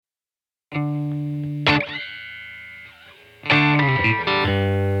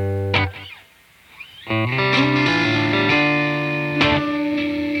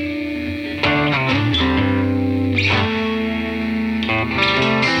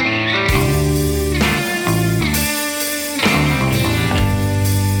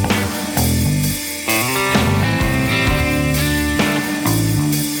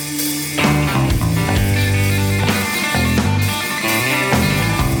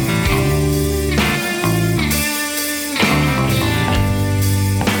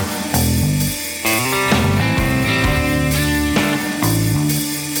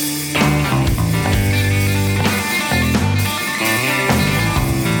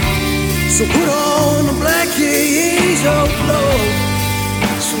So put on the black keys of love,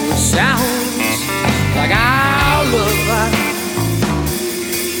 so it sounds like our love.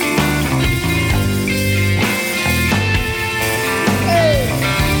 Hey.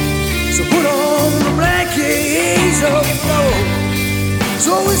 So put on the black keys of love,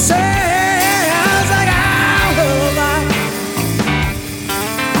 so it sounds like our love.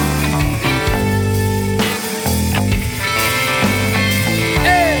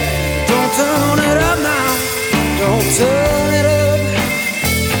 Turn it up now, don't turn it up.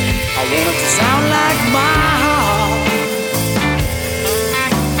 I want it to sound like my heart.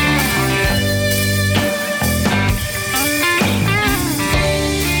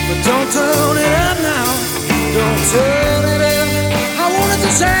 But don't turn it up now, don't turn it up. I want it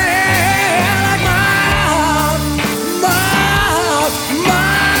to sound like my heart, my heart,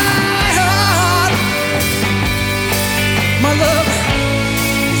 my heart. My love,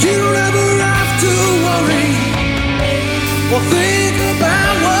 you don't ever have to worry or think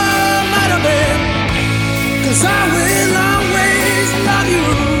about what might have been, 'cause I will always love you,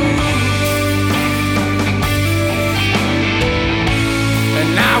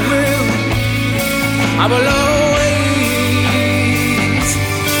 and I will always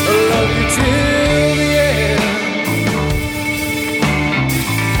love you till the end.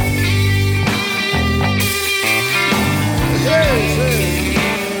 Yes, yes.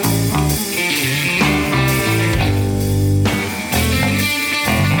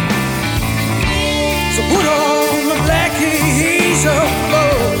 Put on the black keys of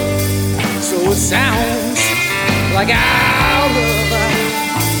love, so it sounds like our love.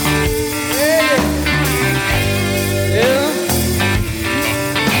 Yeah, yeah.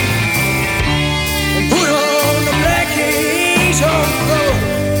 And put on the black keys of love,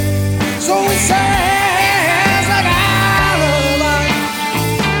 so it sounds like our love.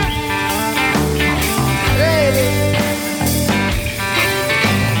 Yeah.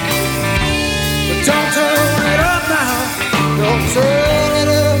 But don't turn it up now, don't turn it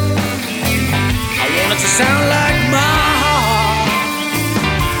up. I want it to sound like my heart.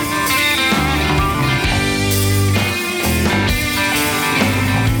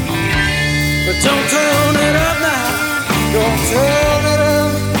 But don't turn it up now, don't turn it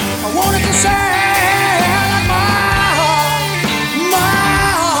up. I want it to sound like my heart, my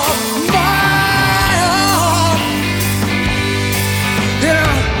heart, my heart. Yeah.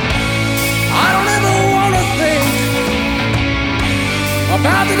 I don't ever wanna think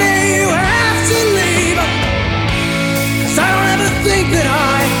about the day you have to leave, 'cause I don't ever think that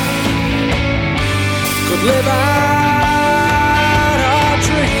I could live out our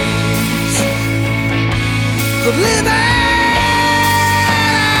dreams, could live out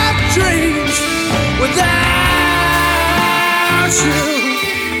our dreams without you.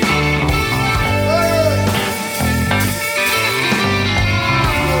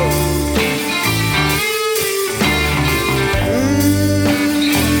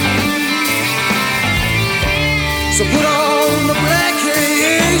 So put on the black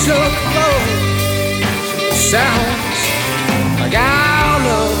keys of love, so it sounds like our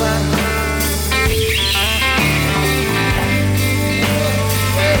love.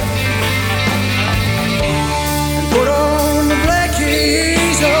 And put on the black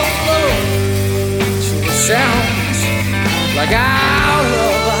keys of love, so it sounds like our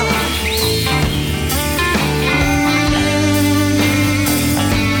love.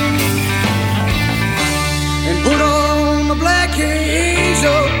 And put on the black keys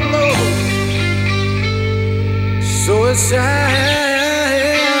of love, so it sounds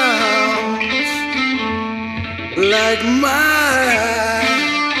like mine.